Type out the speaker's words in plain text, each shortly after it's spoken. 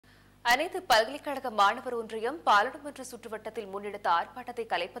அனைத்து பல்கலைக்கழக மாணவர் ஒன்றியம் பாராளுமன்ற சுற்றுவட்டத்தில் முன்னெடுத்த ஆர்ப்பாட்டத்தை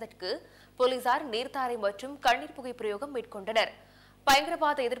கலைப்பதற்கு போலீசார் நீர்த்தாரை மற்றும் கண்ணீர் புகை பிரயோகம் மேற்கொண்டனர்.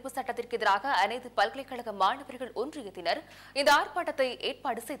 பயங்கரவாத எதிர்ப்பு சட்டத்திற்கு எதிராக அனைத்து பல்கலைக்கழக மாணவர்கள் ஒன்றியத்தினர் இந்த ஆர்ப்பாட்டத்தை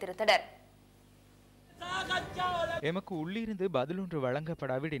ஏற்பாடு செய்திருந்தனர். எமக்கு உள்ளிருந்து பதிலொன்று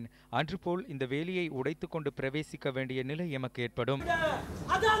வழங்கப்படாவிடின் அன்று போல் இந்த வேலியை உடைத்துக் கொண்டு பிரவேசிக்க வேண்டிய நிலை எமக்கு ஏற்படும்.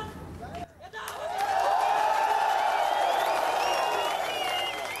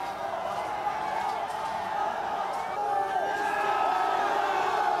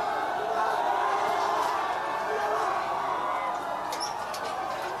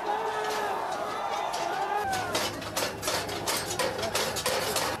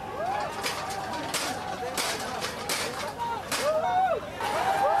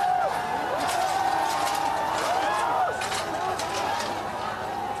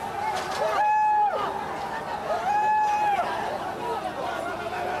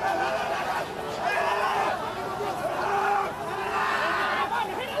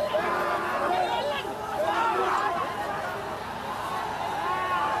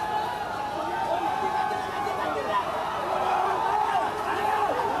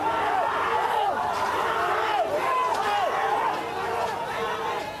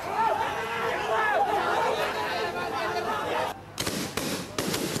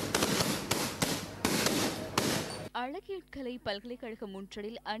 அழகியற்கலை பல்கலைக்கழக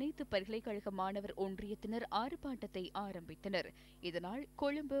முன்றலில் அனைத்து பல்கலைக்கழக மாணவர் ஒன்றியத்தினர் ஆர்ப்பாட்டத்தை ஆரம்பித்தனர். இதனால்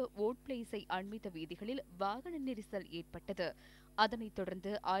கொழும்பு வோட் பிளேஸை அண்மித்த வீதிகளில் வாகன நெரிசல் ஏற்பட்டது. அதனைத்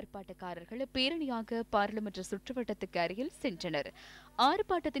தொடர்ந்து ஆர்ப்பாட்டக்காரர்கள் பேரணியாக பாராளுமன்ற சுற்றுவட்டத்துக்கு அருகில் சென்றனர்.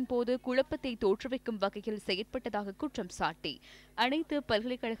 ஆர்ப்பாட்டத்தின் போது குழப்பத்தை தோற்றுவிக்கும் வகையில் செயற்பட்டதாக குற்றம் சாட்டி அனைத்து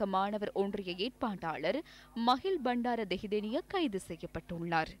பல்கலைக்கழக மாணவர் ஒன்றிய ஏற்பாட்டாளர் மஹில் பண்டார தெஹிதேனிய கைது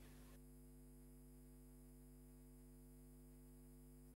செய்யப்பட்டுள்ளார்.